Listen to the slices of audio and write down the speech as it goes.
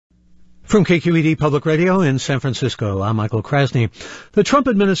From KQED Public Radio in San Francisco, I'm Michael Krasny. The Trump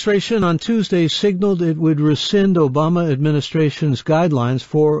administration on Tuesday signaled it would rescind Obama administration's guidelines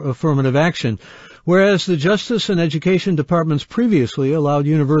for affirmative action. Whereas the Justice and Education Departments previously allowed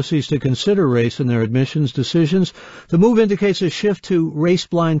universities to consider race in their admissions decisions, the move indicates a shift to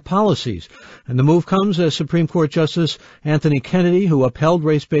race-blind policies. And the move comes as Supreme Court Justice Anthony Kennedy, who upheld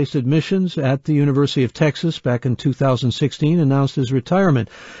race-based admissions at the University of Texas back in 2016, announced his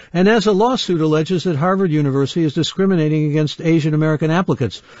retirement. And as a lawsuit alleges that Harvard University is discriminating against Asian American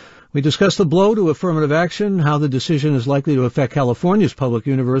applicants. We discussed the blow to affirmative action, how the decision is likely to affect California's public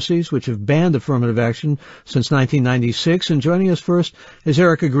universities, which have banned affirmative action since 1996. And joining us first is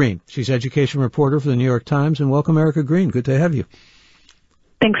Erica Green. She's education reporter for the New York Times. And welcome, Erica Green. Good to have you.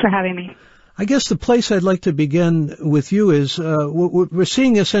 Thanks for having me. I guess the place I'd like to begin with you is we're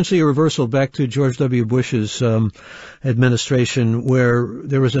seeing essentially a reversal back to George W. Bush's administration, where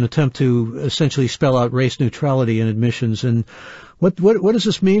there was an attempt to essentially spell out race neutrality in admissions. And what does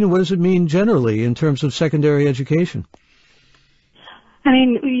this mean, and what does it mean generally in terms of secondary education? I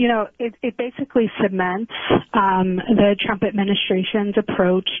mean, it basically cements the Trump administration's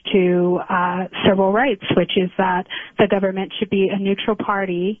approach to civil rights, which is that the government should be a neutral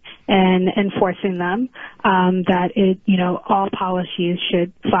party in enforcing them, all policies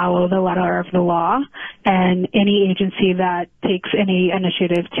should follow the letter of the law, and any agency that takes any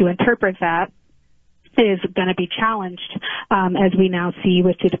initiative to interpret that is going to be challenged, as we now see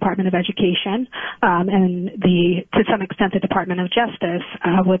with the Department of Education and to some extent, the Department of Justice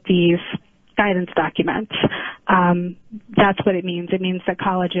with these guidance documents. That's what it means. It means that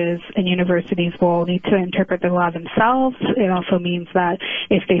colleges and universities will need to interpret the law themselves. It also means that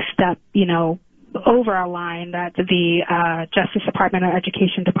if they step, over a line that the Justice Department or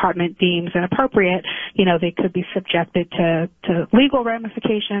Education Department deems inappropriate, they could be subjected to legal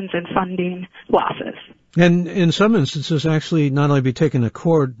ramifications and funding losses. And in some instances, actually not only be taken to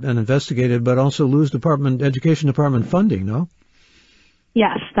court and investigated, but also lose Education Department funding, no?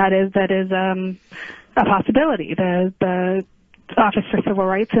 Yes, that is a possibility. The Office for Civil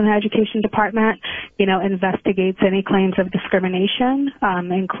Rights in the Education Department, investigates any claims of discrimination,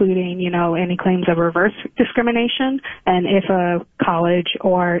 including, any claims of reverse discrimination. And if a college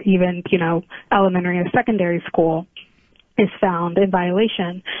or even, elementary or secondary school is found in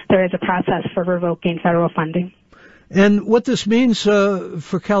violation, there is a process for revoking federal funding. And what this means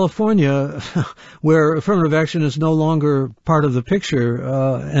for California, where affirmative action is no longer part of the picture,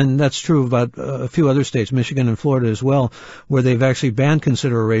 and that's true about a few other states, Michigan and Florida as well, where they've actually banned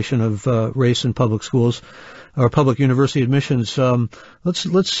consideration of race in public schools or public university admissions.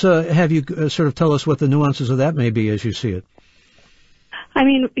 Let's have you sort of tell us what the nuances of that may be as you see it. I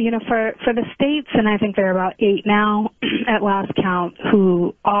mean, for the states, and I think there are about 8 now at last count,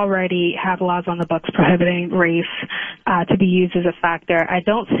 who already have laws on the books prohibiting race to be used as a factor, I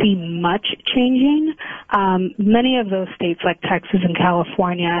don't see much changing. Many of those states, like Texas and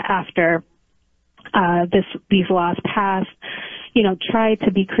California, after these laws passed, tried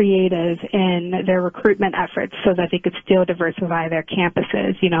to be creative in their recruitment efforts so that they could still diversify their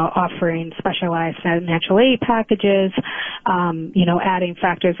campuses, offering specialized financial aid packages, adding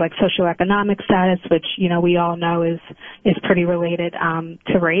factors like socioeconomic status, which, we all know is pretty related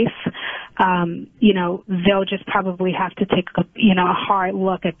to race. They'll just probably have to take a hard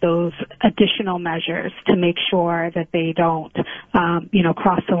look at those additional measures to make sure that they don't,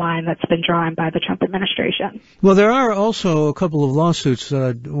 cross the line that's been drawn by the Trump administration. Well, there are also a couple of lawsuits that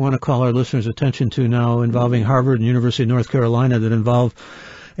I want to call our listeners' attention to now involving Harvard and University of North Carolina that involve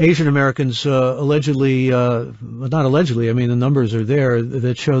Asian Americans allegedly, not allegedly, I mean the numbers are there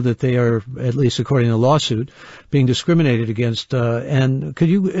that show that they are, at least according to the lawsuit, being discriminated against. And could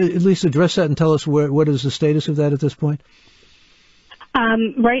you at least address that and tell us what is the status of that at this point?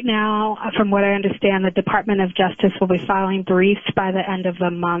 Right now, from what I understand, the Department of Justice will be filing briefs by the end of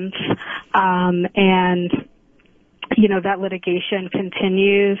the month. That litigation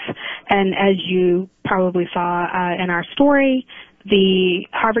continues. And as you probably saw in our story, the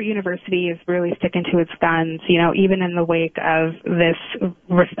Harvard University is really sticking to its guns, even in the wake of this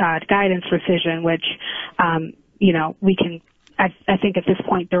guidance rescission, which, we can, I think at this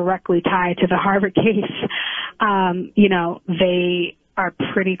point, directly tie to the Harvard case. They are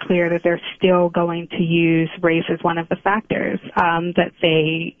pretty clear that they're still going to use race as one of the factors that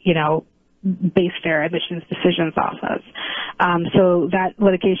they, base their admissions decisions off of. So that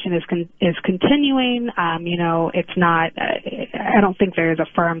litigation is continuing. It's not, I don't think there is a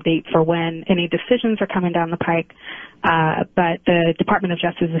firm date for when any decisions are coming down the pike, but the Department of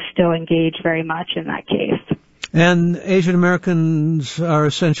Justice is still engaged very much in that case. And Asian Americans are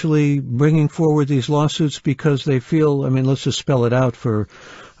essentially bringing forward these lawsuits because they feel, I mean, let's just spell it out for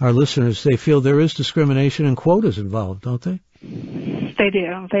our listeners, they feel there is discrimination and quotas involved, don't they? They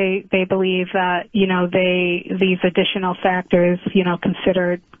do. They believe that, these additional factors,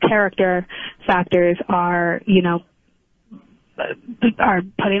 considered character factors are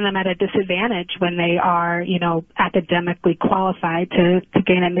putting them at a disadvantage when they are, academically qualified to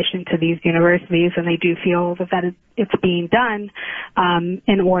gain admission to these universities, and they do feel that it's being done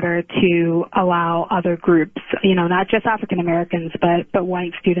in order to allow other groups, not just African Americans, but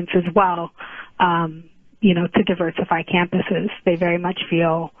white students as well, to diversify campuses. They very much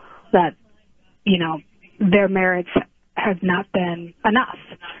feel that, their merits have not been enough.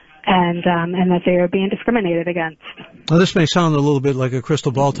 And that they are being discriminated against. Well, this may sound a little bit like a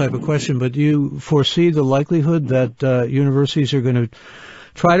crystal ball type of question, but do you foresee the likelihood that universities are going to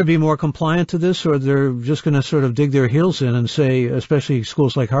try to be more compliant to this, or they're just going to sort of dig their heels in and say, especially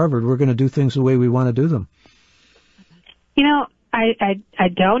schools like Harvard, we're going to do things the way we want to do them? I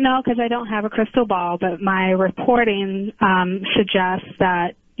don't know because I don't have a crystal ball, but my reporting suggests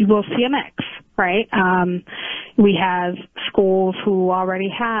that you will see a mix, right? We have schools who already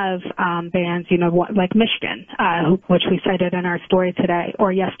have bans, like Michigan, which we cited in our story today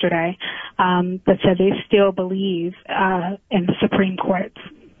or yesterday, that said they still believe in the Supreme Court's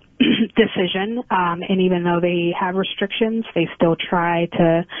decision, and even though they have restrictions, they still try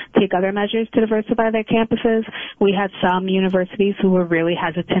to take other measures to diversify their campuses. We had some universities who were really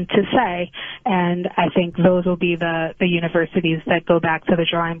hesitant to say, and I think those will be the universities that go back to the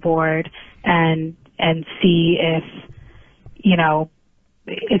drawing board and see if,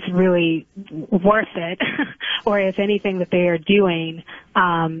 it's really worth it, or if anything that they are doing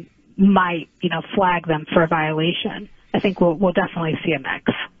might, flag them for a violation. I think we'll definitely see a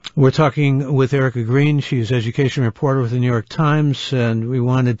mix. We're talking with Erica Green. She's education reporter with the New York Times, and we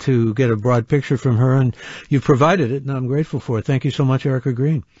wanted to get a broad picture from her, and you've provided it, and I'm grateful for it. Thank you so much, Erica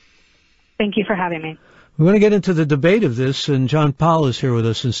Green. Thank you for having me. We want to get into the debate of this, and John Powell is here with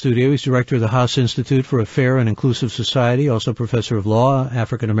us in studio. He's director of the Haas Institute for a Fair and Inclusive Society, also professor of law,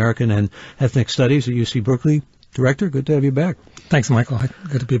 African American and ethnic studies at UC Berkeley. Director, good to have you back. Thanks, Michael.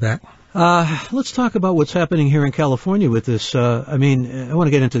 Good to be back. Let's talk about what's happening here in California with this. I want to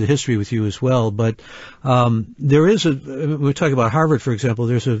get into the history with you as well, but there is we talk about Harvard, for example,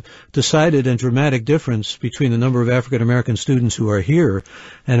 there's a decided and dramatic difference between the number of African American students who are here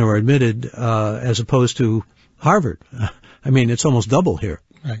and are admitted as opposed to Harvard. It's almost double here.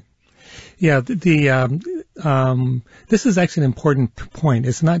 Right. Yeah, this is actually an important point.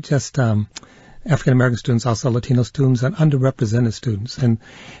 It's not just African-American students, also Latino students, and underrepresented students. And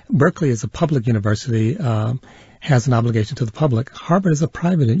Berkeley is a public university, has an obligation to the public. Harvard is a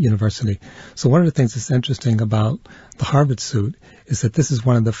private university. So one of the things that's interesting about the Harvard suit is that this is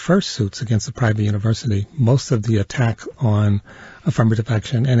one of the first suits against a private university. Most of the attack on affirmative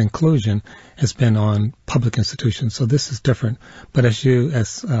action and inclusion has been on public institutions. So this is different. But as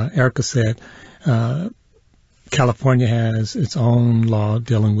Erica said, California has its own law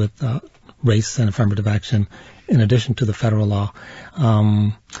dealing with race and affirmative action in addition to the federal law.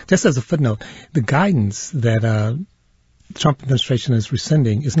 Just as a footnote, the guidance that the Trump administration is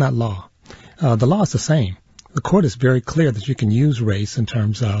rescinding is not law. The law is the same. The court is very clear that you can use race in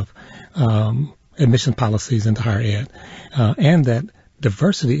terms of admission policies into higher ed, and that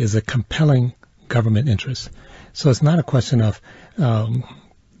diversity is a compelling government interest. So it's not a question of them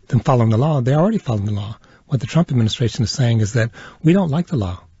following the law. They're already following the law. What the Trump administration is saying is that we don't like the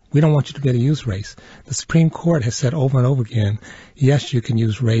law. We don't want you to be able to use race. The Supreme Court has said over and over again, yes, you can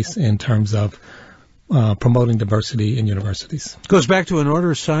use race in terms of promoting diversity in universities. Goes back to an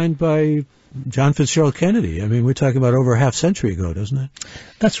order signed by John Fitzgerald Kennedy. We're talking about over a half century ago, doesn't it?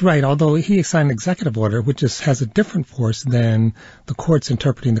 That's right, although he signed an executive order, which has a different force than the courts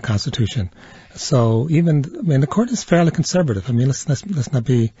interpreting the Constitution. So the court is fairly conservative. Let's not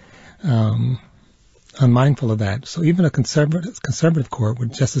be unmindful of that. So even a conservative court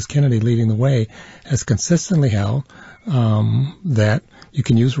with Justice Kennedy leading the way has consistently held that you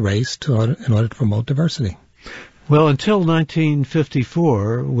can use race in order to promote diversity. Well, until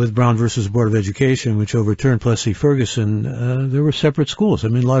 1954, with Brown versus Board of Education, which overturned Plessy Ferguson, there were separate schools. A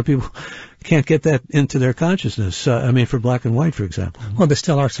lot of people can't get that into their consciousness. For black and white, for example. Well, there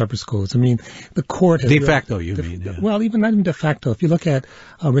still are separate schools. The court has... De facto, you mean? Yeah. Well, not even de facto. If you look at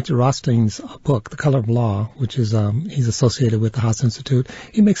Richard Rothstein's book, The Color of Law, which is he's associated with the Haas Institute,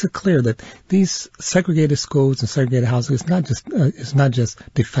 he makes it clear that these segregated schools and segregated housing is not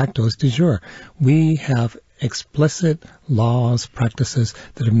just de facto, it's de jure. We have explicit laws, practices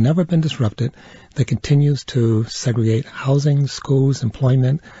that have never been disrupted, that continues to segregate housing, schools,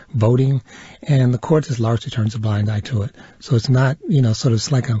 employment, voting, and the court just largely turns a blind eye to it. So it's not, sort of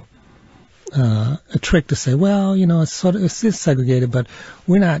it's like a trick to say, well, it's segregated, but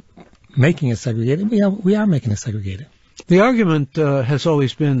we're not making it segregated. We are making it segregated. The argument has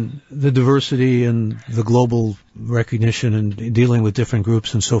always been the diversity and the global recognition and dealing with different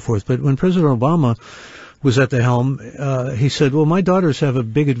groups and so forth. But when President Obama was at the helm, he said, well, my daughters have a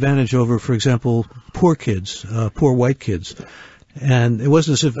big advantage over, for example, poor kids, poor white kids. And it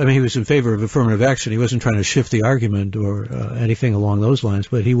wasn't as if, he was in favor of affirmative action. He wasn't trying to shift the argument or anything along those lines,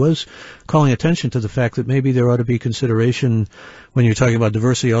 but he was calling attention to the fact that maybe there ought to be consideration when you're talking about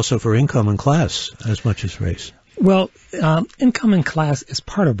diversity also for income and class as much as race. Well, income and class is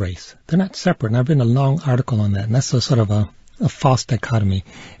part of race. They're not separate. And I've written a long article on that, and that's a sort of a false dichotomy.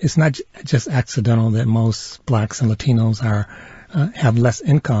 It's not just accidental that most blacks and Latinos have less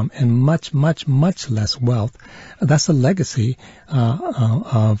income and much, much, much less wealth. That's a legacy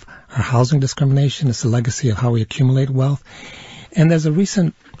of our housing discrimination. It's a legacy of how we accumulate wealth. And there's a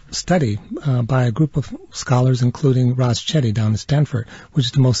recent study by a group of scholars, including Raj Chetty down at Stanford, which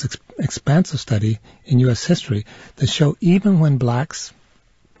is the most expansive study in U.S. history, that show even when blacks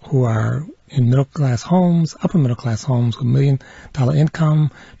who are in middle-class homes, upper-middle-class homes with $1 million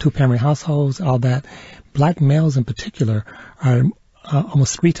income, two-family households, all that, black males in particular are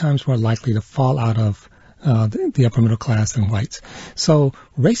almost 3 times more likely to fall out of the upper-middle class than whites. So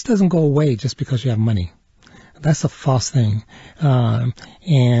race doesn't go away just because you have money. That's a false thing.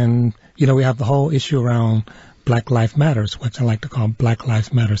 And we have the whole issue around Black Lives Matters, which I like to call Black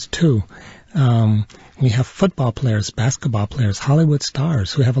Lives Matters too. We have football players, basketball players, Hollywood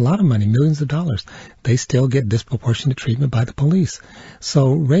stars who have a lot of money, millions of dollars. They still get disproportionate treatment by the police.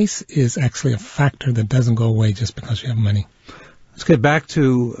 So race is actually a factor that doesn't go away just because you have money. Let's get back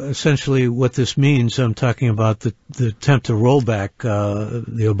to essentially what this means. I'm talking about the attempt to roll back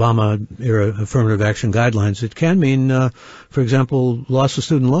the Obama-era affirmative action guidelines. It can mean, for example, loss of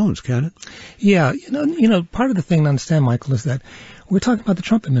student loans, can it? Yeah, part of the thing to understand, Michael, is that we're talking about the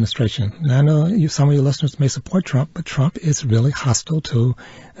Trump administration. And I know some of your listeners may support Trump, but Trump is really hostile to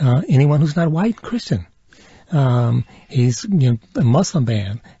anyone who's not white Christian. He's, a Muslim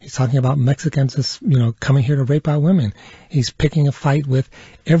ban. He's talking about Mexicans as, coming here to rape our women. He's picking a fight with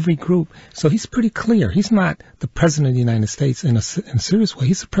every group. So he's pretty clear. He's not the president of the United States in a serious way.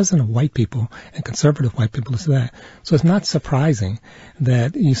 He's the president of white people and conservative white people is that. So it's not surprising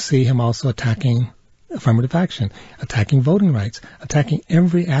that you see him also attacking affirmative action, attacking voting rights, attacking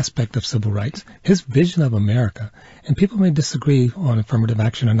every aspect of civil rights. His vision of America, and people may disagree on affirmative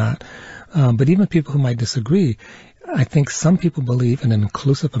action or not, but even people who might disagree, I think some people believe in an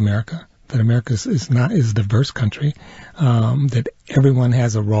inclusive America, that America is a diverse country, that everyone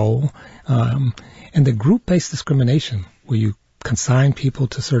has a role, and the group-based discrimination, where you consign people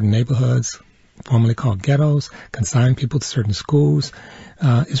to certain neighborhoods, formerly called ghettos, consign people to certain schools,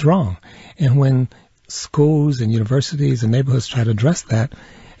 is wrong. And when schools and universities and neighborhoods try to address that,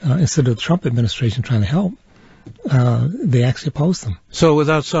 instead of the Trump administration trying to help, they actually oppose them. So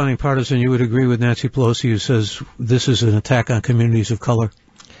without sounding partisan, you would agree with Nancy Pelosi, who says this is an attack on communities of color?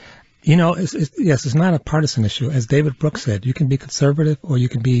 Yes, it's not a partisan issue. As David Brooks said, you can be conservative or you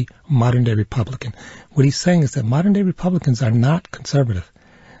can be modern-day Republican. What he's saying is that modern-day Republicans are not conservative.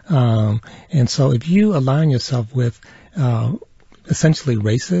 And so if you align yourself with essentially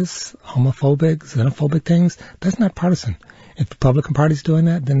racist, homophobic, xenophobic things, that's not partisan. If the Republican Party's doing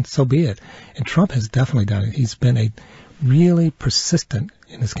that, then so be it. And Trump has definitely done it. He's been really persistent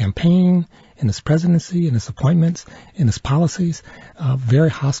in his campaign, in his presidency, in his appointments, in his policies, very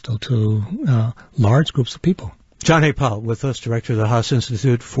hostile to large groups of people. John A. Powell with us, Director of the Haas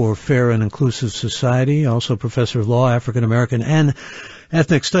Institute for Fair and Inclusive Society, also Professor of Law, African American and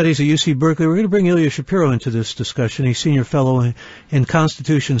Ethnic Studies at UC Berkeley. We're going to bring Ilya Shapiro into this discussion. He's Senior Fellow in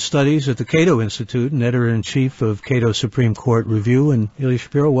Constitution Studies at the Cato Institute and Editor-in-Chief of Cato Supreme Court Review. And Ilya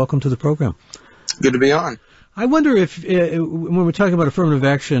Shapiro, welcome to the program. Good to be on. I wonder if, when we're talking about affirmative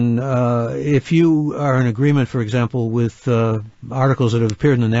action, if you are in agreement, for example, with articles that have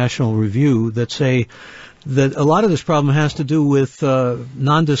appeared in the National Review that say that a lot of this problem has to do with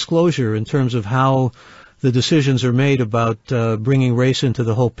non-disclosure in terms of how the decisions are made about bringing race into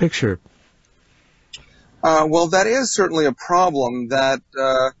the whole picture. Well, that is certainly a problem that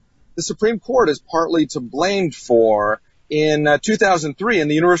the Supreme Court is partly to blame for. In 2003, in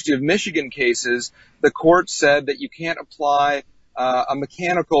the University of Michigan cases, the court said that you can't apply a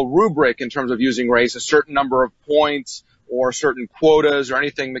mechanical rubric in terms of using race, a certain number of points or certain quotas or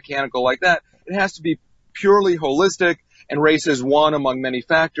anything mechanical like that. It has to be purely holistic, and race is one among many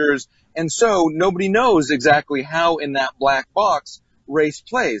factors. And so nobody knows exactly how in that black box race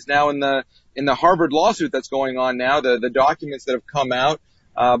plays. Now in the Harvard lawsuit that's going on now, the documents that have come out,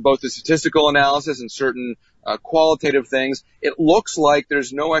 both the statistical analysis and certain qualitative things, it looks like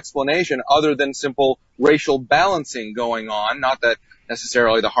there's no explanation other than simple racial balancing going on. Not that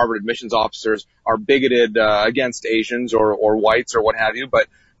necessarily the Harvard admissions officers are bigoted against Asians or whites or what have you, but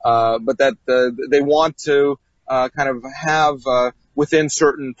that they want to kind of have within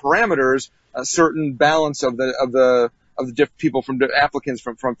certain parameters a certain balance of the people from applicants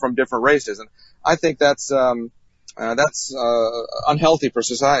from different races, and I think that's unhealthy for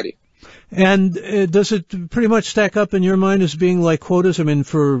society. And does it pretty much stack up in your mind as being like quotas? I mean,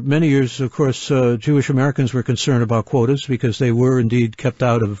 for many years, of course, Jewish Americans were concerned about quotas because they were indeed kept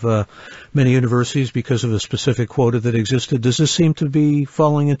out of many universities because of a specific quota that existed. Does this seem to be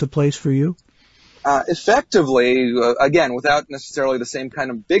falling into place for you? Effectively, again, without necessarily the same kind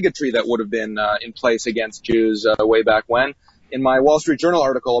of bigotry that would have been in place against Jews way back when. In my Wall Street Journal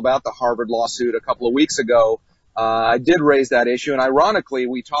article about the Harvard lawsuit a couple of weeks ago, I did raise that issue, and ironically,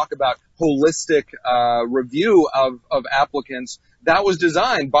 we talk about holistic review of applicants. That was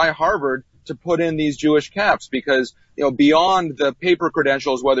designed by Harvard to put in these Jewish caps because, beyond the paper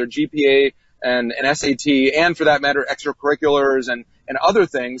credentials, whether GPA and SAT, and for that matter, extracurriculars and other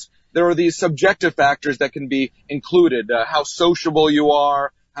things, there are these subjective factors that can be included, how sociable you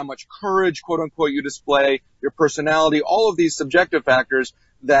are, how much courage, quote unquote, you display, your personality, all of these subjective factors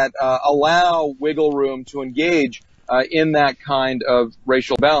that allow wiggle room to engage in that kind of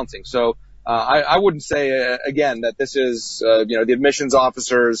racial balancing. So I wouldn't say, again, that this is, the admissions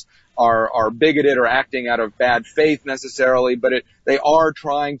officers are bigoted or acting out of bad faith necessarily, but they are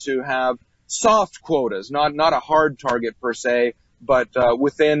trying to have soft quotas, not a hard target per se, but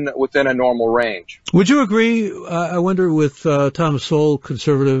within a normal range. Would you agree, I wonder, with Thomas Sowell,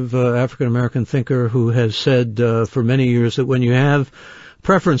 conservative African-American thinker, who has said for many years that when you have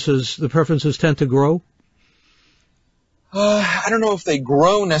preferences, the preferences tend to grow? I don't know if they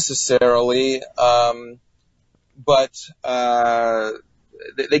grow necessarily, but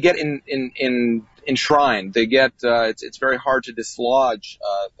they get enshrined. They get it's very hard to dislodge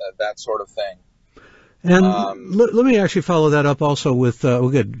that sort of thing. And let me actually follow that up also with, we'll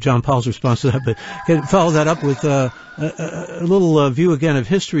get John Paul's response to that, but follow that up with a little view again of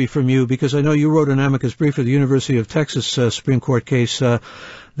history from you, because I know you wrote an amicus brief for the University of Texas Supreme Court case.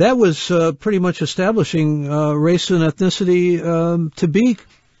 That was pretty much establishing race and ethnicity to be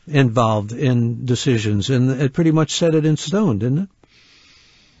involved in decisions, and it pretty much set it in stone, didn't it?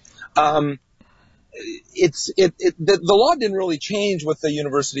 The law didn't really change with the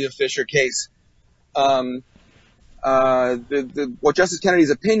University of Fisher case. What Justice Kennedy's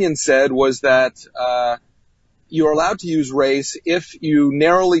opinion said was that you are allowed to use race if you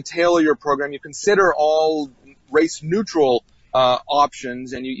narrowly tailor your program, you consider all race-neutral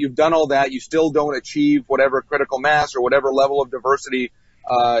options, and you've done all that. You still don't achieve whatever critical mass or whatever level of diversity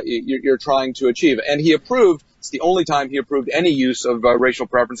you're trying to achieve. And he approved. It's the only time he approved any use of racial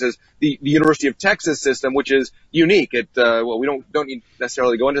preferences. The University of Texas system, which is unique. We don't need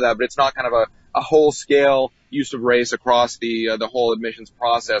necessarily go into that, but it's not kind of a whole-scale use of race across the whole admissions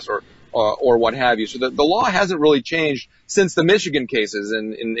process or what have you. So the law hasn't really changed since the Michigan cases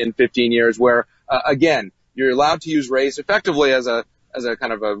in 15 years, where again you're allowed to use race effectively as a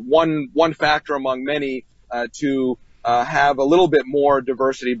kind of a one factor among many to have a little bit more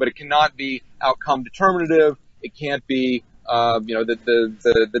diversity, but it cannot be outcome determinative. It can't be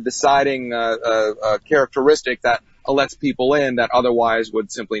the deciding characteristic that lets people in that otherwise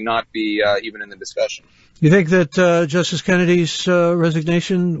would simply not be even in the discussion. You think that Justice Kennedy's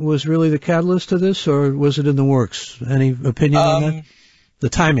resignation was really the catalyst to this, or was it in the works? Any opinion on that? The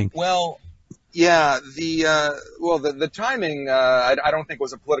timing. Well, yeah, the timing I don't think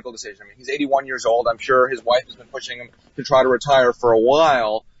was a political decision. I mean, he's 81 years old. I'm sure his wife has been pushing him to try to retire for a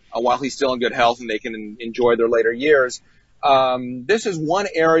while he's still in good health and they can enjoy their later years. This is one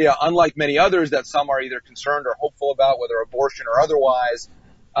area, unlike many others, that some are either concerned or hopeful about, whether abortion or otherwise,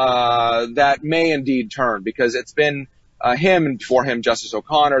 that may indeed turn, because it's been him and before him Justice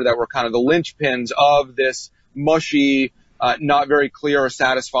O'Connor that were kind of the linchpins of this mushy, not very clear or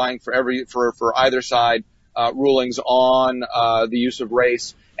satisfying for either side rulings on the use of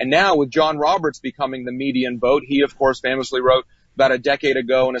race. And now with John Roberts becoming the median vote, he of course famously wrote about a decade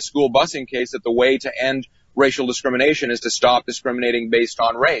ago in a school busing case that the way to end racial discrimination is to stop discriminating based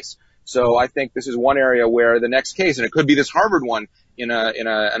on race. So I think this is one area where the next case, and it could be this Harvard one in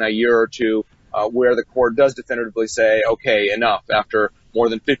a year or two, where the court does definitively say, okay, enough. After more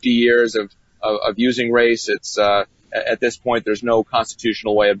than 50 years of of using race. It's at this point, there's no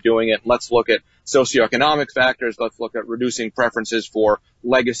constitutional way of doing it. Let's look at socioeconomic factors. Let's look at reducing preferences for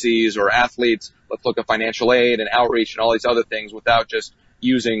legacies or athletes. Let's look at financial aid and outreach and all these other things without just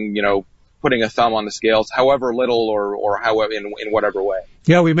using, putting a thumb on the scales, however little or however in whatever way.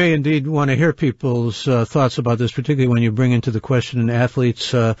 Yeah, we may indeed want to hear people's thoughts about this, particularly when you bring into the question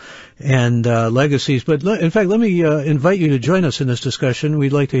athletes and legacies. But in fact, let me invite you to join us in this discussion.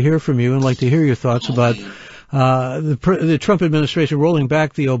 We'd like to hear from you and like to hear your thoughts about the Trump administration rolling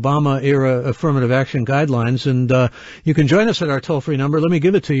back the Obama-era affirmative action guidelines. And you can join us at our toll-free number. Let me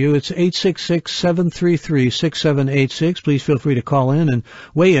give it to you. It's 866-733-6786. Please feel free to call in and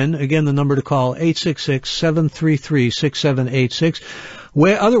weigh in. Again, the number to call, 866-733-6786.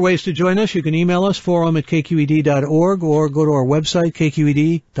 Other ways to join us, you can email us, forum@kqed.org, or go to our website,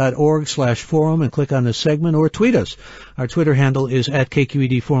 kqed.org/forum, and click on this segment, or tweet us. Our Twitter handle is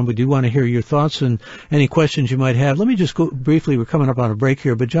 @KQED Forum. We do want to hear your thoughts and any questions you might have. Let me just go briefly, we're coming up on a break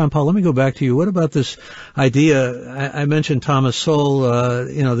here, but John Paul, let me go back to you. What about this idea, I mentioned Thomas Sowell,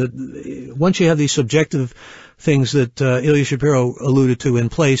 that once you have these subjective things that Ilya Shapiro alluded to in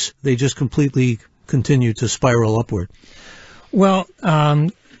place, they just completely continue to spiral upward. Well,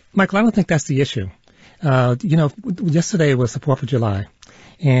 Michael, I don't think that's the issue. Yesterday was the 4th of July,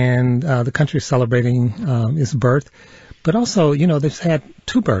 and the country is celebrating its birth. But also, they've had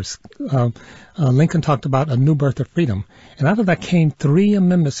two births. Lincoln talked about a new birth of freedom. And out of that came 3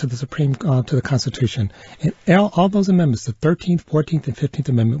 amendments to the to the Constitution. And all those amendments, the 13th, 14th, and 15th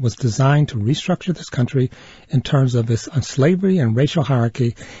Amendment, was designed to restructure this country in terms of its slavery and racial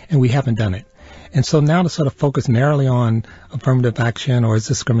hierarchy, and we haven't done it. And so now to sort of focus narrowly on affirmative action or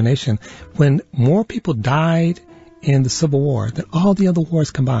discrimination, when more people died in the Civil War than all the other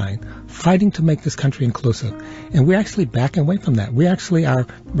wars combined, fighting to make this country inclusive. And we're actually backing away from that. We actually are,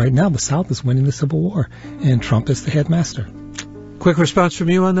 right now, the South is winning the Civil War, and Trump is the headmaster. Quick response from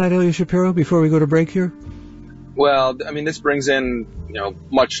you on that, Ilya Shapiro, before we go to break here? Well, this brings in,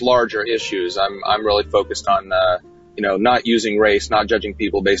 much larger issues. I'm really focused on, not using race, not judging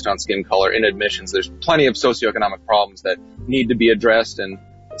people based on skin color in admissions. There's plenty of socioeconomic problems that need to be addressed, and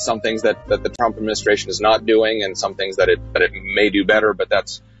some things that the Trump administration is not doing, and some things that it may do better. But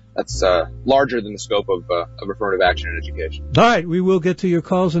that's larger than the scope of affirmative action in education. All right, we will get to your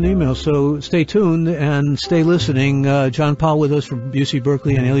calls and emails, so stay tuned and stay listening. John Paul with us from UC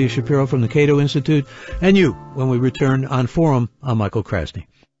Berkeley and Ilya Shapiro from the Cato Institute, and you when we return on Forum. I'm Michael Krasny.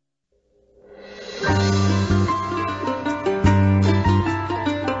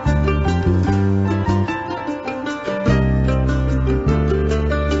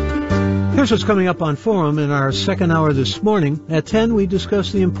 Here's what's coming up on Forum in our second hour this morning. At 10, we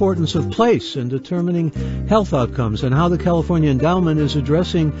discuss the importance of place in determining health outcomes and how the California Endowment is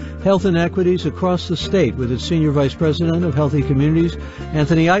addressing health inequities across the state with its Senior Vice President of Healthy Communities,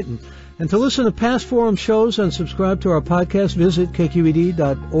 Anthony Eiton. And to listen to past Forum shows and subscribe to our podcast, visit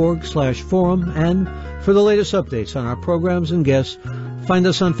kqed.org/forum. And for the latest updates on our programs and guests, find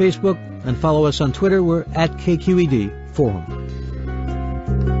us on Facebook and follow us on Twitter. We're at KQED Forum.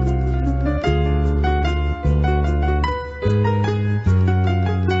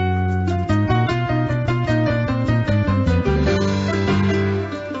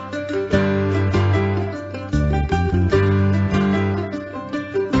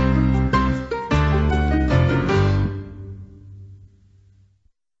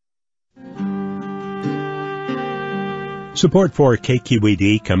 Support for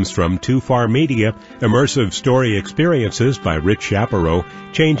KQED comes from Too Far Media, immersive story experiences by Rich Chaparro,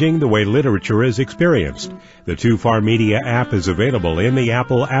 changing the way literature is experienced. The Too Far Media app is available in the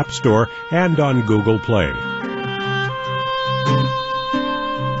Apple App Store and on Google Play.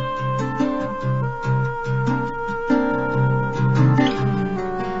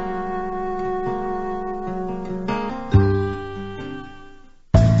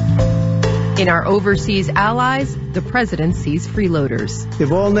 In our overseas allies, the president sees freeloaders.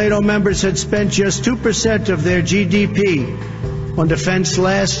 If all NATO members had spent just 2% of their GDP on defense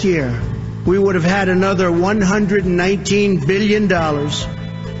last year, we would have had another $119 billion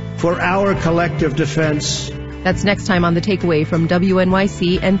for our collective defense. That's next time on The Takeaway from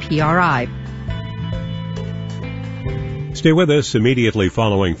WNYC and PRI. Stay with us. Immediately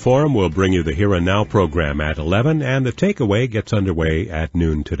following Forum, we'll bring you the Here and Now program at 11, and The Takeaway gets underway at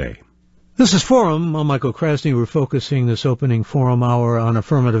noon today. This is Forum. I'm Michael Krasny. We're focusing this opening Forum hour on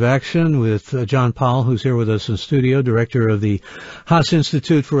affirmative action with John Powell, who's here with us in studio, director of the Haas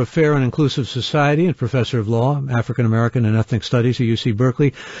Institute for a Fair and Inclusive Society and professor of law, African American and ethnic studies at UC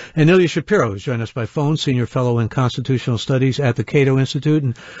Berkeley, and Ilya Shapiro, who's joined us by phone, senior fellow in constitutional studies at the Cato Institute.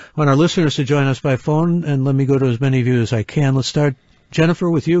 And I want our listeners to join us by phone, and let me go to as many of you as I can. Let's start, Jennifer,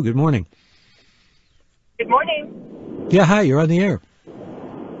 with you. Good morning. Good morning. Yeah, hi. You're on the air.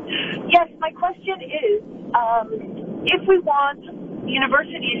 Yes, my question is, if we want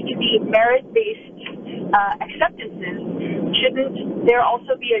universities to be merit-based acceptances, shouldn't there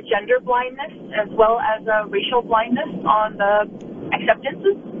also be a gender blindness as well as a racial blindness on the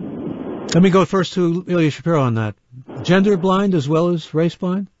acceptances? Let me go first to Ilya Shapiro on that. Gender blind as well as race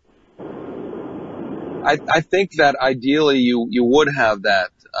blind? I think that ideally you would have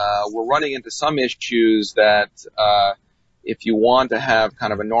that. We're running into some issues that if you want to have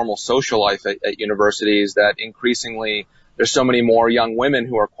kind of a normal social life at universities, that increasingly there's so many more young women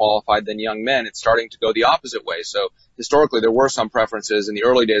who are qualified than young men, it's starting to go the opposite way. So historically there were some preferences in the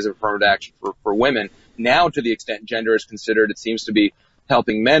early days of affirmative action for women. Now, to the extent gender is considered, it seems to be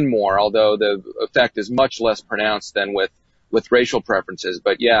helping men more, although the effect is much less pronounced than with racial preferences.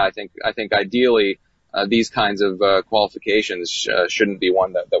 But yeah, I think ideally these kinds of qualifications shouldn't be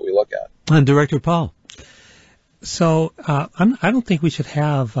one that we look at. And Director Powell. So I don't think we should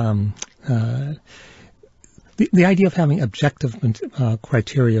have the idea of having objective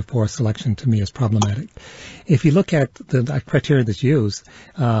criteria for selection. To me is problematic. If you look at the criteria that's used,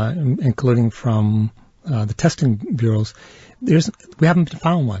 including from the testing bureaus, we haven't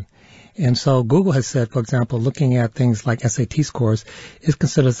found one. And so Google has said, for example, looking at things like SAT scores, it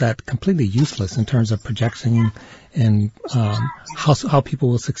considers that completely useless in terms of projection and how people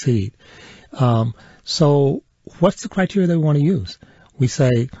will succeed. So what's the criteria that we want to use? We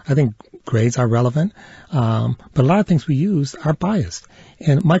say, I think grades are relevant, but a lot of things we use are biased.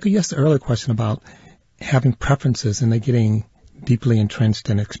 And Michael, you asked the earlier question about having preferences and they're getting deeply entrenched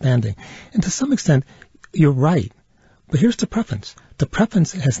and expanding. And to some extent, you're right. But here's the preference. The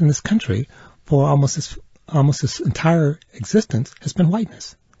preference has in this country for almost its entire existence has been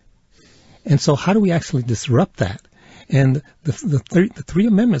whiteness. And so how do we actually disrupt that? And the three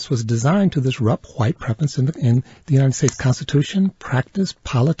amendments was designed to disrupt white preference in the United States Constitution, practice,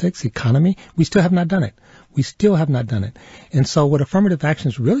 politics, economy. We still have not done it. And so what affirmative action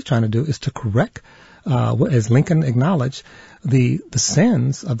is really trying to do is to correct, as Lincoln acknowledged, the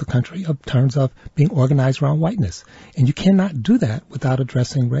sins of the country in terms of being organized around whiteness. And you cannot do that without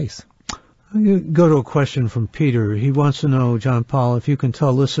addressing race. You go to a question from Peter. He wants to know, John Paul, if you can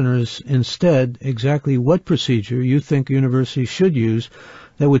tell listeners instead exactly what procedure you think universities should use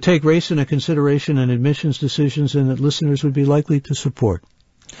that would take race into consideration in admissions decisions and that listeners would be likely to support.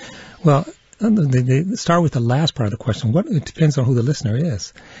 Well, they start with the last part of the question. It depends on who the listener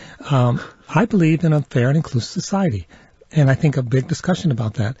is. I believe in a fair and inclusive society. And I think a big discussion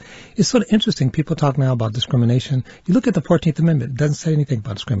about that. It's sort of interesting. People talk now about discrimination. You look at the 14th Amendment. It doesn't say anything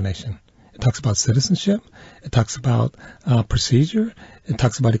about discrimination. It talks about citizenship. It talks about procedure. It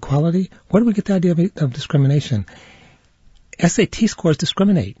talks about equality. Where do we get the idea of discrimination? SAT scores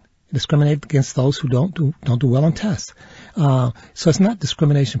discriminate against those who don't do well on tests. So it's not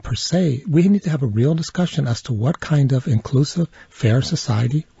discrimination per se. We need to have a real discussion as to what kind of inclusive, fair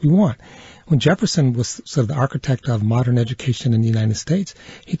society we want. When Jefferson was sort of the architect of modern education in the United States,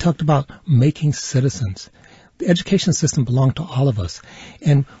 he talked about making citizens. The education system belonged to all of us.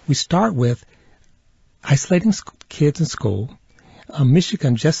 And we start with isolating kids in school.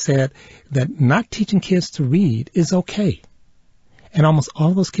 Michigan just said that not teaching kids to read is okay. And almost all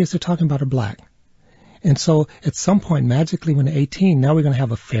of those kids they're talking about are black. And so at some point, magically, when they're 18, now we're going to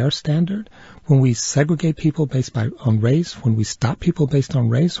have a fair standard. When we segregate people based on race, when we stop people based on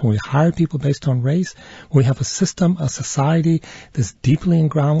race, when we hire people based on race, when we have a system, a society that's deeply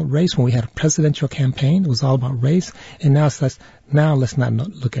ingrained with race, when we had a presidential campaign, it was all about race, and now let's not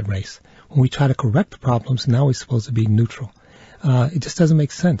look at race. When we try to correct the problems, now we're supposed to be neutral. It just doesn't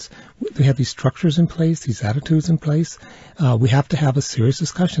make sense. We have these structures in place, these attitudes in place. We have to have a serious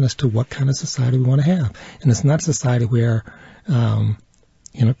discussion as to what kind of society we want to have. And it's not a society where,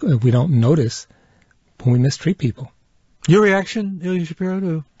 we don't notice when we mistreat people. Your reaction, Ilya Shapiro,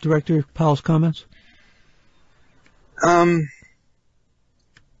 to Director Powell's comments? Well,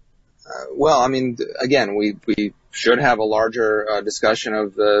 I mean, again, we should have a larger discussion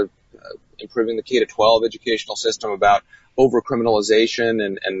of the improving the K-12 educational system about over-criminalization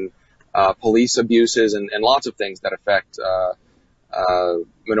and police abuses and lots of things that affect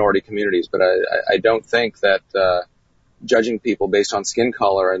minority communities. But I don't think that judging people based on skin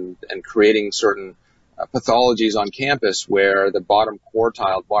color and creating certain pathologies on campus where the bottom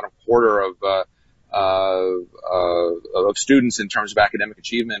quarter of students in terms of academic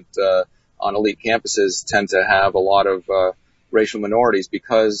achievement on elite campuses tend to have a lot of racial minorities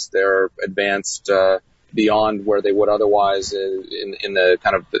because they're advanced beyond where they would otherwise in the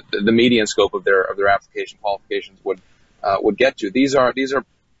kind of the median scope of their application qualifications would get to. These are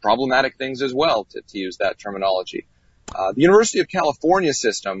problematic things as well, to use that terminology. The University of California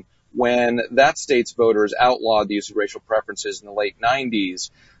system, when that state's voters outlawed the use of racial preferences in the late 90s,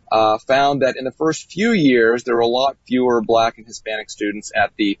 found that in the first few years there were a lot fewer black and Hispanic students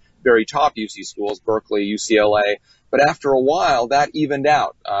at the very top UC schools, Berkeley, UCLA. But after a while, that evened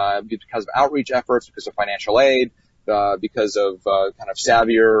out because of outreach efforts, because of financial aid, because of kind of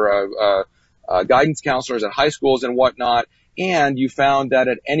savvier guidance counselors at high schools and whatnot. And you found that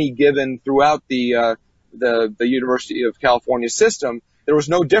at any given throughout the University of California system, there was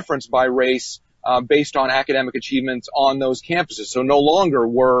no difference by race based on academic achievements on those campuses. So no longer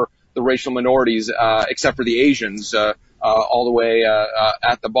were the racial minorities, except for the Asians, all the way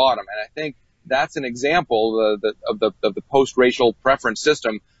at the bottom. And I think that's an example of the post-racial preference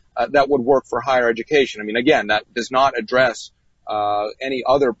system that would work for higher education. I mean, again, that does not address any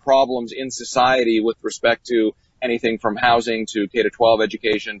other problems in society with respect to anything from housing to K-12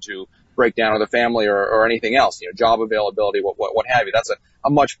 education to breakdown of the family or anything else, job availability, what have you. That's a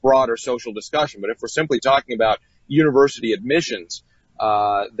much broader social discussion. But if we're simply talking about university admissions,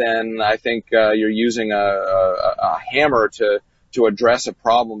 then I think you're using a hammer to address a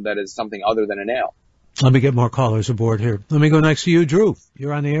problem that is something other than a nail. Let me get more callers aboard here. Let me go next to you, Drew.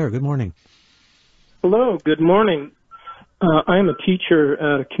 You're on the air. Good morning. Hello. Good morning. I am a teacher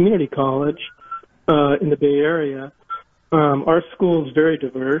at a community college in the Bay Area. Our school is very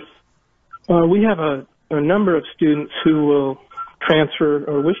diverse. We have a number of students who will transfer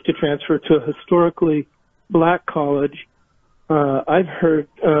or wish to transfer to a historically black college. I've heard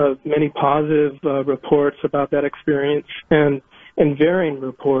many positive reports about that experience and varying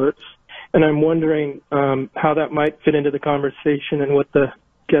reports, and I'm wondering how that might fit into the conversation and what the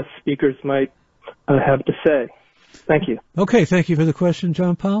guest speakers might have to say. Thank you. Okay, thank you for the question,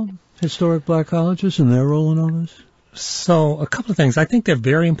 John Powell. Historic black colleges and their role in all this? So a couple of things. I think they're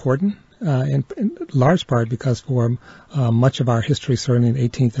very important. In large part because for much of our history, certainly in the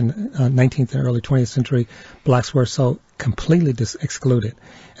 18th and 19th and early 20th century, blacks were so completely excluded.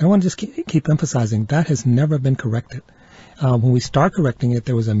 And I want to just keep emphasizing that has never been corrected. When we start correcting it,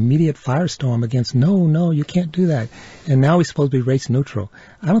 there was an immediate firestorm against, no, you can't do that. And now we're supposed to be race neutral.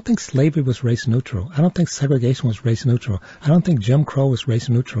 I don't think slavery was race neutral. I don't think segregation was race neutral. I don't think Jim Crow was race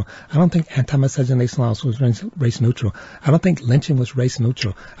neutral. I don't think anti-miscegenation laws was race neutral. I don't think lynching was race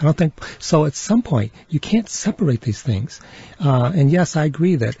neutral. I don't think, so at some point, you can't separate these things. And yes, I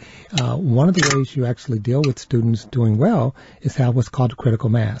agree that one of the ways you actually deal with students doing well is have what's called a critical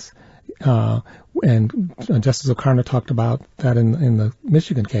mass. And Justice O'Connor talked about that in the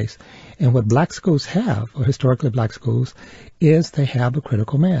Michigan case. And what black schools have, or historically black schools, is they have a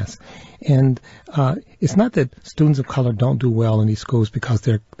critical mass. And it's not that students of color don't do well in these schools because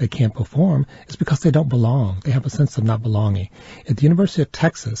they can't perform. It's because they don't belong. They have a sense of not belonging. At the University of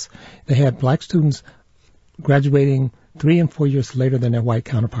Texas, they had black students graduating 3 and 4 years later than their white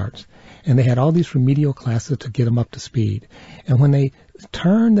counterparts. And they had all these remedial classes to get them up to speed. And when they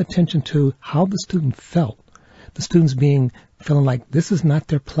turned attention to how the student felt, the students feeling like this is not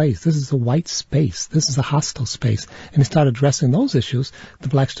their place, this is a white space, this is a hostile space, and they start addressing those issues, the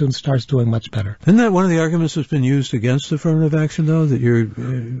black student starts doing much better. Isn't that one of the arguments that's been used against affirmative action, though, that you're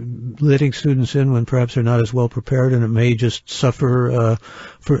letting students in when perhaps they're not as well prepared, and it may just suffer,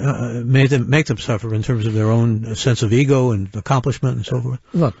 make them suffer in terms of their own sense of ego and accomplishment and so forth?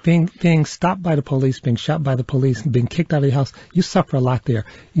 Look, being stopped by the police, being shot by the police, and being kicked out of your house, you suffer a lot there.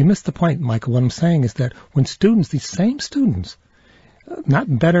 You missed the point, Michael. What I'm saying is that when students, these same students,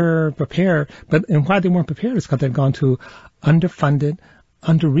 not better prepared, and why they weren't prepared is because they'd gone to underfunded,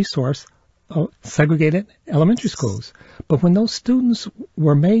 under-resourced, segregated elementary schools. But when those students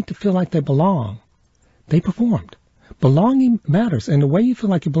were made to feel like they belong, they performed. Belonging matters, and the way you feel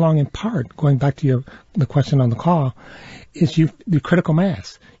like you belong in part, going back to the question on the call, is the critical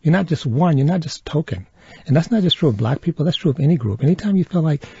mass. You're not just one, you're not just token. And that's not just true of black people, that's true of any group. Anytime you feel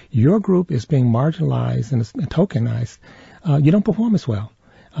like your group is being marginalized and tokenized, you don't perform as well.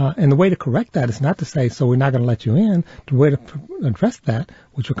 And the way to correct that is not to say, so we're not going to let you in. The way to address that,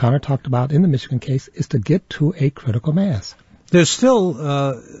 which O'Connor talked about in the Michigan case, is to get to a critical mass. There's still,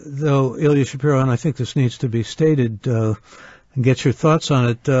 though, Ilya Shapiro, and I think this needs to be stated, and get your thoughts on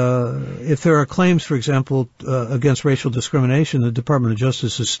it. If there are claims, for example, against racial discrimination, the Department of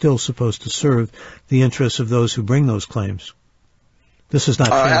Justice is still supposed to serve the interests of those who bring those claims. This is not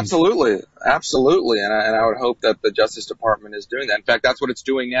changed. Absolutely, and I would hope that the Justice Department is doing that. In fact, that's what it's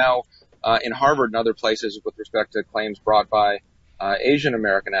doing now in Harvard and other places with respect to claims brought by Asian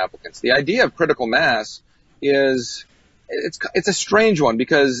American applicants. The idea of critical mass is it's a strange one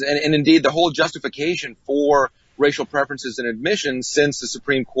because, and indeed, the whole justification for racial preferences in admissions since the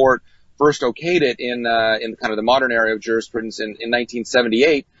Supreme Court first okayed it in kind of the modern area of jurisprudence in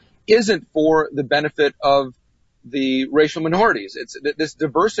 1978 isn't for the benefit of the racial minorities. This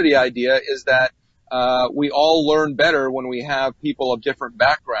diversity idea is that we all learn better when we have people of different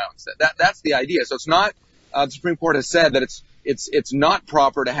backgrounds. That's the idea. So it's not. The Supreme Court has said that it's not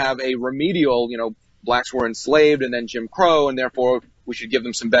proper to have a remedial. Blacks were enslaved and then Jim Crow, and therefore we should give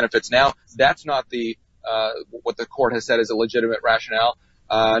them some benefits now. That's not what the court has said is a legitimate rationale.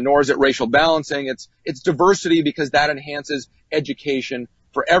 Nor is it racial balancing. It's diversity because that enhances education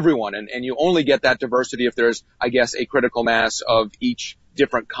for everyone, and you only get that diversity if there's, I guess, a critical mass of each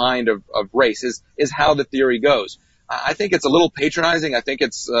different kind of race is how the theory goes. I think it's a little patronizing. I think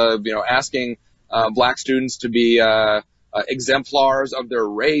it's asking black students to be exemplars of their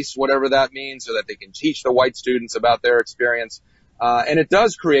race, whatever that means, so that they can teach the white students about their experience. And it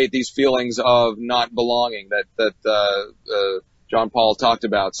does create these feelings of not belonging that John Paul talked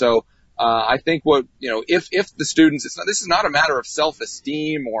about. So I think if the students, this is not a matter of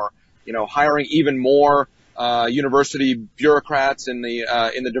self-esteem or hiring even more university bureaucrats in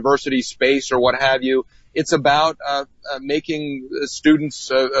the diversity space or what have you. It's about making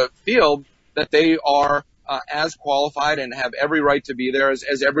students feel that they are as qualified and have every right to be there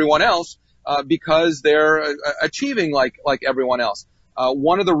as everyone else because they're achieving like everyone else.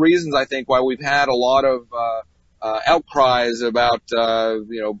 One of the reasons I think why we've had a lot of outcries about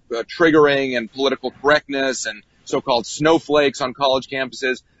triggering and political correctness and so-called snowflakes on college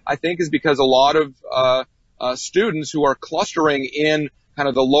campuses, I think is because a lot of students who are clustering in kind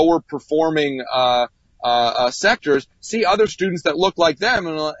of the lower performing sectors see other students that look like them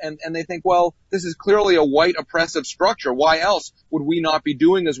and they think, well, this is clearly a white oppressive structure. Why else would we not be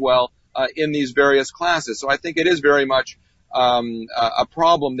doing as well in these various classes? So I think it is very much a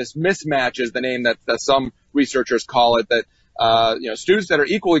problem. This mismatch is the name that some researchers call it, that students that are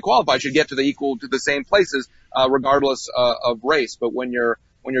equally qualified should get to the same places regardless of race. But when you're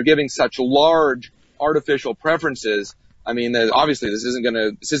giving such large artificial preferences, I mean, obviously this isn't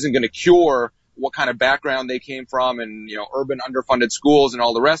going to cure what kind of background they came from and urban underfunded schools and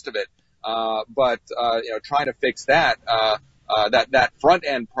all the rest of it. But trying to fix that front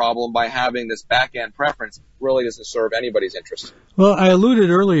end problem by having this back end preference really doesn't serve anybody's interest. Well, I alluded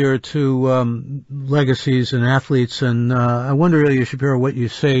earlier to legacies and athletes, and I wonder, Ilya Shapiro, what you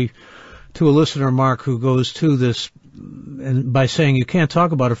say to a listener, Mark, who goes to this and by saying you can't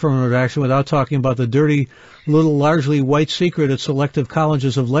talk about affirmative action without talking about the dirty, little, largely white secret at selective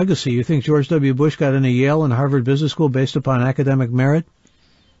colleges of legacy. You think George W. Bush got into Yale and Harvard Business School based upon academic merit?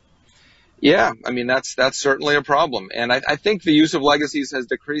 Yeah, I mean, that's certainly a problem. And I think the use of legacies has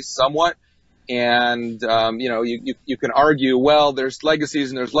decreased somewhat. And, you can argue, well, there's legacies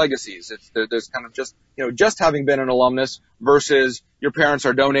and there's legacies. There's kind of just having been an alumnus versus your parents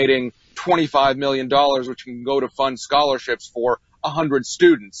are donating $25 million, which can go to fund scholarships for 100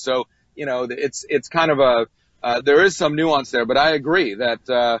 students. So, it's kind of there is some nuance there, but I agree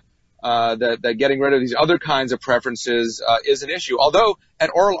that getting rid of these other kinds of preferences is an issue. Although at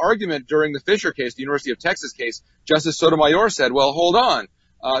oral argument during the Fisher case, the University of Texas case, Justice Sotomayor said, well, hold on.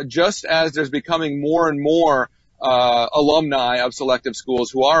 Just as there's becoming more and more alumni of selective schools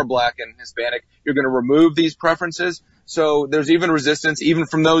who are black and Hispanic, you're going to remove these preferences. So there's even resistance, even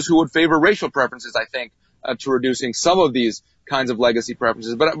from those who would favor racial preferences, I think, to reducing some of these kinds of legacy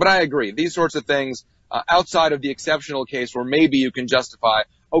preferences. But I agree. These sorts of things, outside of the exceptional case where maybe you can justify,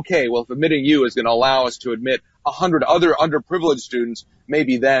 okay, well, if admitting you is going to allow us to admit 100 other underprivileged students,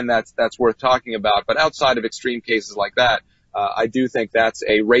 maybe then that's worth talking about. But outside of extreme cases like that, I do think that's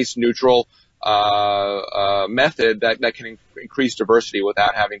a race-neutral method that can increase diversity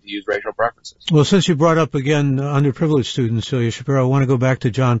without having to use racial preferences. Well, since you brought up again underprivileged students, Ilya Shapiro, I want to go back to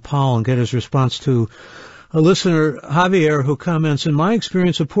John Paul and get his response to a listener, Javier, who comments, in my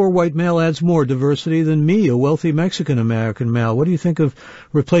experience, a poor white male adds more diversity than me, a wealthy Mexican-American male. What do you think of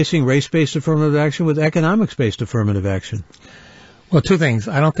replacing race-based affirmative action with economics-based affirmative action? Well, two things.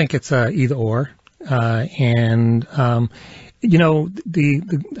 I don't think it's either or.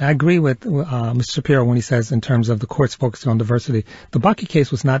 I agree with Mr. Shapiro when he says in terms of the courts focusing on diversity. The Bakke case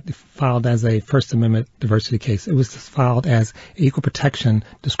was not filed as a First Amendment diversity case. It was filed as an equal protection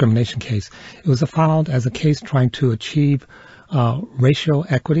discrimination case. It was filed as a case trying to achieve racial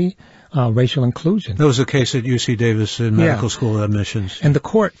equity, racial inclusion. That was a case at UC Davis in medical school admissions. And the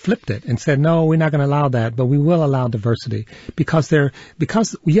court flipped it and said, no, we're not going to allow that, but we will allow diversity because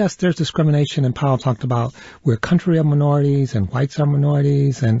yes, there's discrimination, and Powell talked about we're a country of minorities and whites are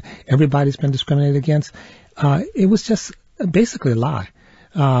minorities and everybody's been discriminated against. It was just basically a lie.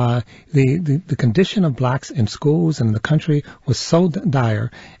 The condition of blacks in schools and in the country was so dire,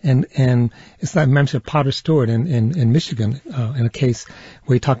 and it's like I mentioned Potter Stewart in Michigan, in a case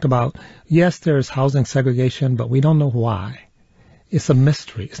where he talked about, yes, there's housing segregation, but we don't know why. It's a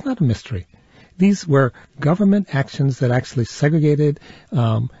mystery. It's not a mystery. These were government actions that actually segregated,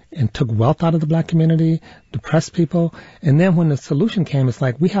 and took wealth out of the black community, depressed people, and then when the solution came, it's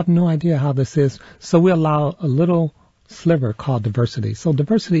like, we have no idea how this is, so we allow a little sliver called diversity. So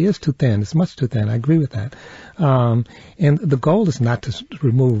diversity is too thin. It's much too thin. I agree with that. And the goal is not to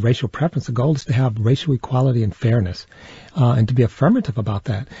remove racial preference. The goal is to have racial equality and fairness, and to be affirmative about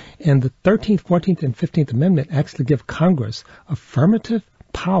that. And the 13th, 14th, and 15th Amendment actually give Congress affirmative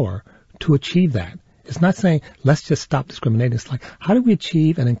power to achieve that. It's not saying, let's just stop discriminating. It's like, how do we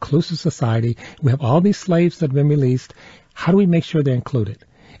achieve an inclusive society? We have all these slaves that have been released. How do we make sure they're included?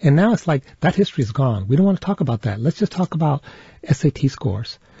 And now it's like that history is gone. We don't want to talk about that. Let's just talk about SAT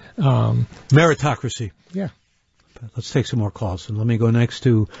scores. Meritocracy. Yeah. Let's take some more calls. And let me go next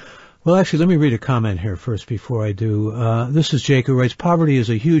to, well, actually, let me read a comment here first before I do. This is Jake who writes, poverty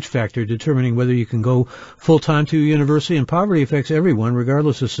is a huge factor determining whether you can go full-time to a university, and poverty affects everyone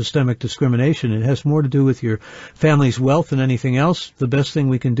regardless of systemic discrimination. It has more to do with your family's wealth than anything else. The best thing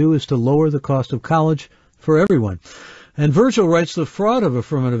we can do is to lower the cost of college for everyone. And Virgil writes, the fraud of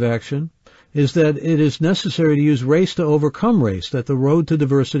affirmative action is that it is necessary to use race to overcome race, that the road to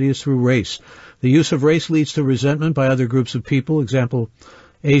diversity is through race. The use of race leads to resentment by other groups of people, example,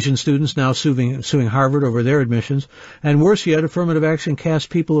 Asian students now suing Harvard over their admissions. And worse yet, affirmative action casts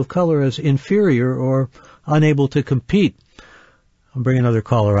people of color as inferior or unable to compete. I'll bring another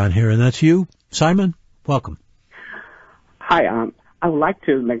caller on here, and that's you, Simon. Welcome. Hi, I would like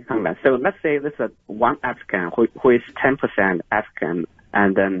to make a comment. So let's say there's one African who is 10% African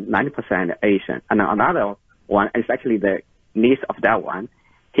and then 90% Asian. And another one is actually the niece of that one.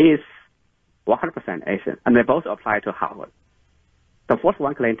 He is 100% Asian, and they both apply to Harvard. The first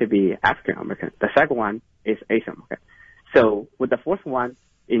one claims to be African American. The second one is Asian American. So would the first one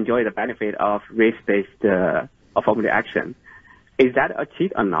enjoy the benefit of race-based affirmative action? Is that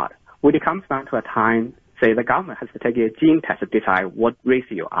achieved or not? When it comes down to a time, say the government has to take a gene test to decide what race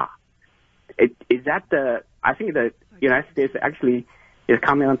you are. I think the United States actually is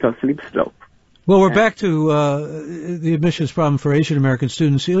coming onto a slippery slope. Well, we're back to the admissions problem for Asian American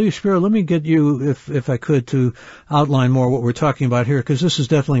students. Ilya Shapiro, let me get you, if I could, to outline more what we're talking about here, because this is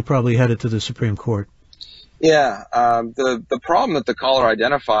definitely probably headed to the Supreme Court. Yeah, the problem that the caller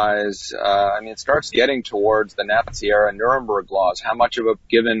identifies, it starts getting towards the Nazi-era Nuremberg laws. How much of a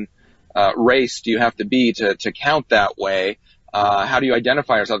given race do you have to be to count that way? How do you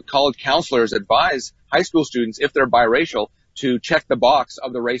identify yourself? College counselors advise high school students, if they're biracial, to check the box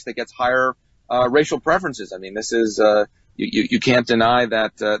of the race that gets higher racial preferences. I mean, this is you can't deny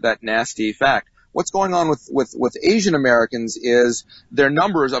that nasty fact. What's going on with Asian Americans is their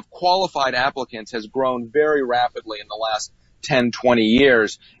numbers of qualified applicants has grown very rapidly in the last 10, 20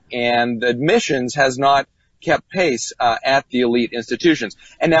 years, and admissions has not kept pace at the elite institutions.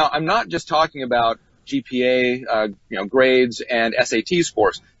 And now I'm not just talking about GPA, grades and SAT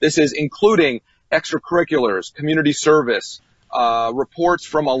scores. This is including extracurriculars, community service, reports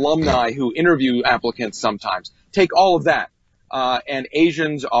from alumni who interview applicants sometimes. Take all of that. And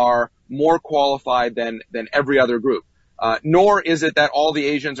Asians are more qualified than every other group. Nor is it that all the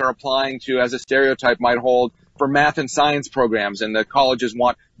Asians are applying to, as a stereotype might hold, for math and science programs, and the colleges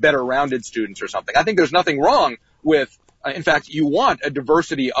want better rounded students or something. I think there's nothing wrong with, in fact, you want a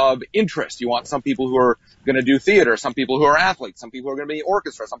diversity of interest. You want some people who are going to do theater, some people who are athletes, some people who are going to be in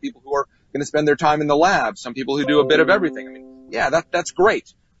orchestra, some people who are going to spend their time in the lab, some people who do a bit of everything. I mean, yeah, that's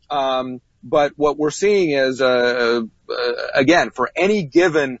great. But what we're seeing is, again, for any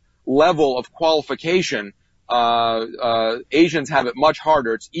given level of qualification, Asians have it much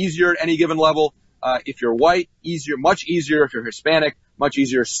harder. It's easier at any given level. If you're white, much easier. If you're Hispanic, much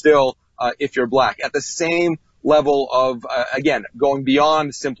easier still, if you're black. At the same level of, again, going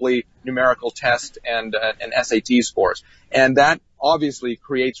beyond simply numerical test and SAT scores. And that obviously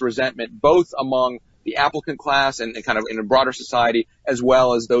creates resentment both among the applicant class and kind of in a broader society, as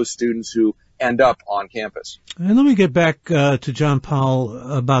well as those students who end up on campus. And let me get back to John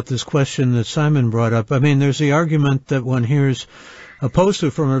Powell about this question that Simon brought up. I mean, there's the argument that one hears opposed to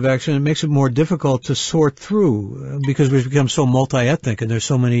affirmative action, it makes it more difficult to sort through because we've become so multi-ethnic and there's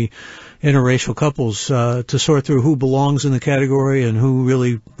so many interracial couples to sort through who belongs in the category and who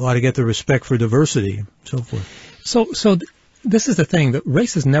really ought to get the respect for diversity and so forth. So this is the thing, that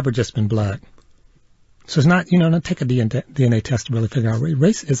race has never just been blood. So it's not, not take a DNA test to really figure out race.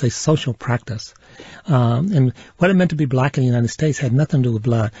 Race is a social practice. And what it meant to be black in the United States had nothing to do with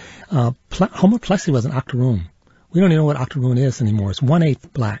blood. Homo Plessy was an octoroon. We don't even know what octoroon is anymore. It's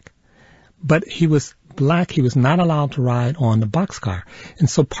 1/8 black. But he was black. He was not allowed to ride on the boxcar. And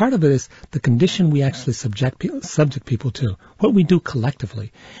so part of it is the condition we actually subject people to, what we do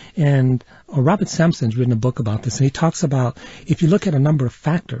collectively. And Robert Sampson's written a book about this, and he talks about, if you look at a number of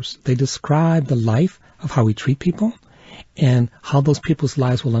factors, they describe the life of how we treat people and how those people's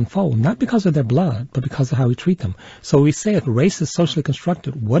lives will unfold, not because of their blood, but because of how we treat them. So we say if race is socially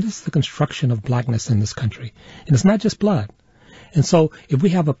constructed, what is the construction of blackness in this country? And it's not just blood. And so if we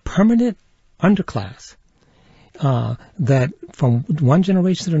have a permanent underclass that from one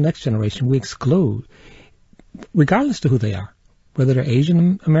generation to the next generation we exclude, regardless to who they are, whether they're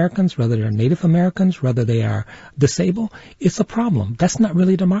Asian Americans, whether they're Native Americans, whether they are disabled, it's a problem. That's not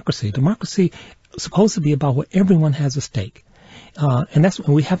really democracy. Democracy is supposed to be about where everyone has a stake. And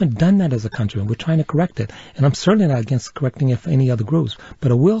we haven't done that as a country, and we're trying to correct it. And I'm certainly not against correcting it for any other groups.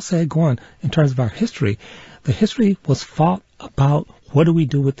 But I will say, going in terms of our history, the history was fought about what do we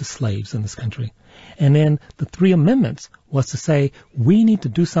do with the slaves in this country. And then the 3 amendments was to say we need to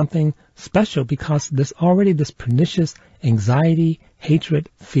do something special because there's already this pernicious anxiety, hatred,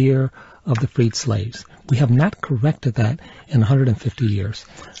 fear of the freed slaves. We have not corrected that in 150 years.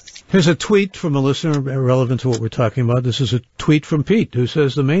 Here's a tweet from a listener relevant to what we're talking about. This is a tweet from Pete, who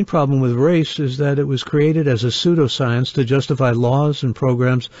says the main problem with race is that it was created as a pseudoscience to justify laws and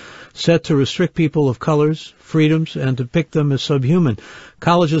programs set to restrict people of colors, freedoms, and to pick them as subhuman.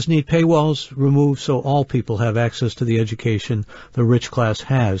 Colleges need paywalls removed so all people have access to the education the rich class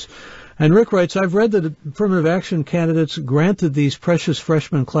has. And Rick writes, I've read that affirmative action candidates granted these precious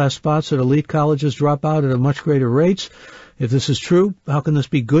freshman class spots at elite colleges drop out at a much greater rates. If this is true, how can this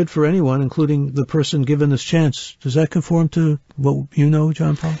be good for anyone, including the person given this chance? Does that conform to what you know,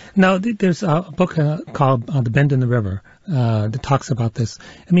 John Paul? No, there's a book called The Bend in the River that talks about this.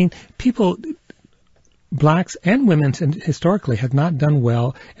 I mean, people, blacks and women historically have not done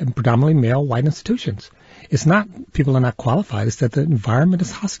well in predominantly male white institutions. It's not people are not qualified. It's that the environment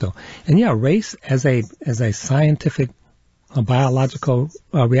is hostile. And yeah, race as a scientific, biological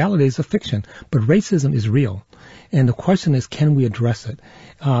reality is a fiction, but racism is real. And the question is, can we address it?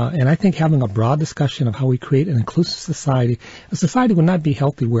 And I think having a broad discussion of how we create an inclusive society, a society would not be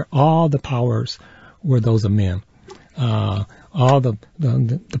healthy where all the powers were those of men. All the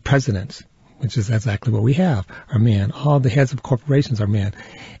presidents, which is exactly what we have, are men. All the heads of corporations are men.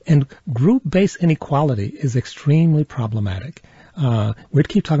 And group-based inequality is extremely problematic. We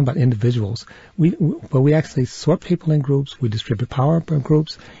keep talking about individuals, but we actually sort people in groups, we distribute power in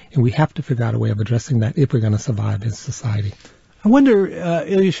groups, and we have to figure out a way of addressing that if we're going to survive in society. I wonder,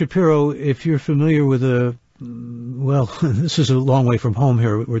 Ilya Shapiro, if you're familiar with this is a long way from home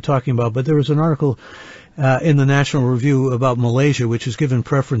here we're talking about, but there was an article in the National Review about Malaysia, which has given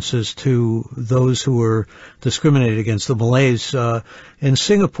preferences to those who were discriminated against, the Malays. In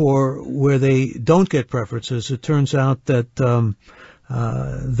Singapore, where they don't get preferences, it turns out that that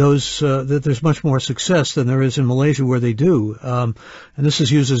there's much more success than there is in Malaysia where they do. And this is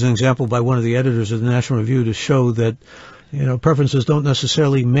used as an example by one of the editors of the National Review to show that, preferences don't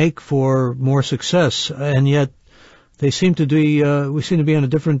necessarily make for more success, and yet they seem to be, we seem to be on a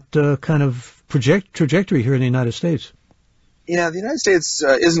different kind of trajectory here in the United States. Yeah, the United States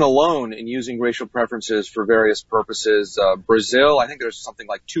isn't alone in using racial preferences for various purposes. Brazil, I think there's something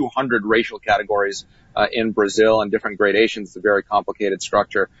like 200 racial categories in Brazil and different gradations. It's a very complicated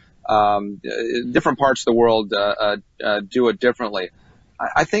structure. Different parts of the world do it differently.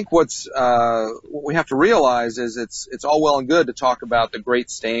 I think what we have to realize is it's all well and good to talk about the great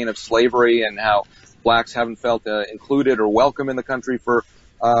stain of slavery and how blacks haven't felt included or welcome in the country for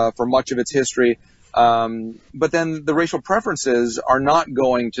much of its history. But then the racial preferences are not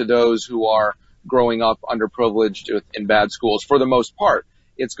going to those who are growing up underprivileged in bad schools. For the most part,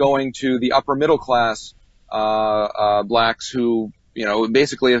 it's going to the upper middle class blacks who,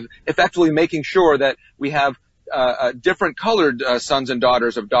 basically effectively making sure that we have different colored sons and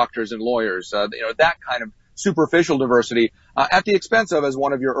daughters of doctors and lawyers. That kind of superficial diversity at the expense of, as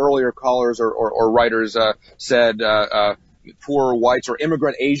one of your earlier callers or writers said, poor whites or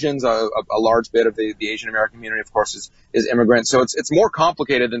immigrant Asians. A large bit of the Asian American community, of course, is immigrant. So it's more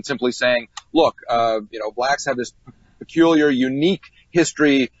complicated than simply saying, look, blacks have this peculiar, unique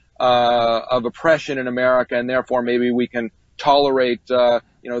history of oppression in America, and therefore maybe we can tolerate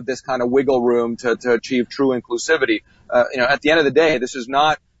this kind of wiggle room to achieve true inclusivity. At the end of the day, this is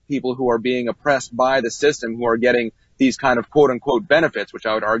not people who are being oppressed by the system who are getting these kind of quote unquote benefits, which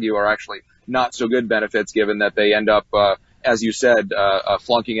I would argue are actually not so good benefits, given that they end up as you said,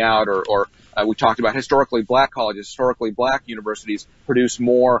 flunking out, or we talked about historically black colleges, historically black universities produce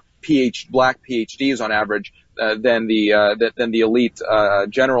more black PhDs on average than the elite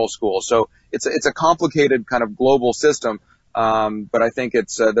general school. So it's a complicated kind of global system. But I think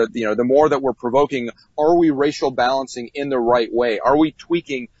it's the more that we're provoking, are we racial balancing in the right way? Are we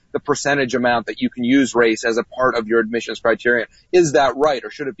tweaking the percentage amount that you can use race as a part of your admissions criterion? Is that right,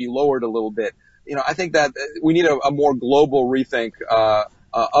 or should it be lowered a little bit? I think that we need a more global rethink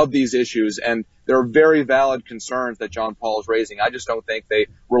of these issues, and there are very valid concerns that John Paul is raising. I just don't think they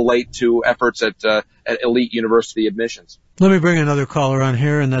relate to efforts at elite university admissions. Let me bring another caller on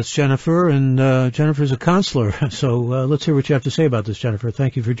here, and that's Jennifer, and Jennifer's a counselor. So let's hear what you have to say about this, Jennifer.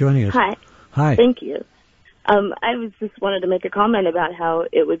 Thank you for joining us. Hi. Hi. Thank you. I just wanted to make a comment about how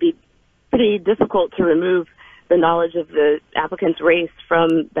it would be pretty difficult to remove the knowledge of the applicant's race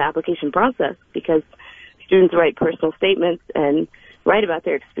from the application process, because students write personal statements and write about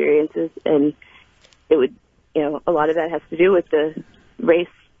their experiences, and it would, a lot of that has to do with the race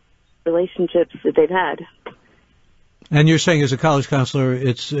relationships that they've had. And you're saying, as a college counselor,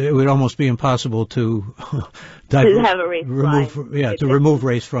 it would almost be impossible to have a race remove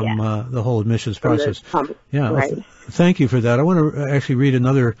race from the whole admissions process. Right. Thank you for that. I want to actually read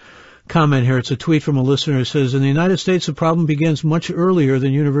another comment here. It's a tweet from a listener who says, in the United States, the problem begins much earlier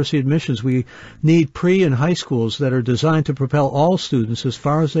than university admissions. We need pre- and high schools that are designed to propel all students as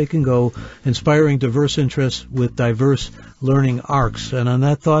far as they can go, inspiring diverse interests with diverse learning arcs. And on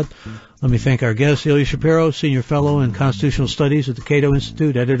that thought, let me thank our guest, Ilya Shapiro, Senior Fellow in Constitutional Studies at the Cato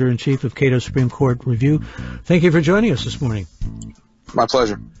Institute, Editor-in-Chief of Cato Supreme Court Review. Thank you for joining us this morning. My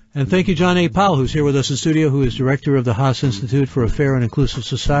pleasure. And thank you, John A. Powell, who's here with us in studio, who is Director of the Haas Institute for a Fair and Inclusive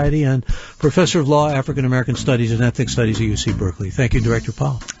Society and Professor of Law, African American Studies and Ethnic Studies at UC Berkeley. Thank you, Director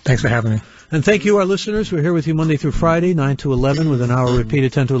Powell. Thanks for having me. And thank you, our listeners. We're here with you Monday through Friday, 9 to 11, with an hour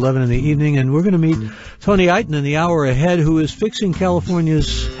repeated 10 to 11 in the evening. And we're going to meet Tony Eiton in the hour ahead, who is fixing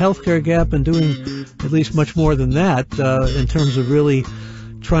California's healthcare gap and doing at least much more than that in terms of really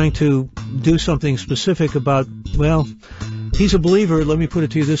trying to do something specific about, he's a believer, let me put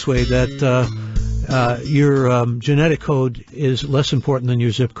it to you this way, that your genetic code is less important than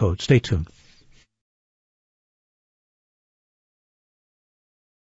your zip code. Stay tuned.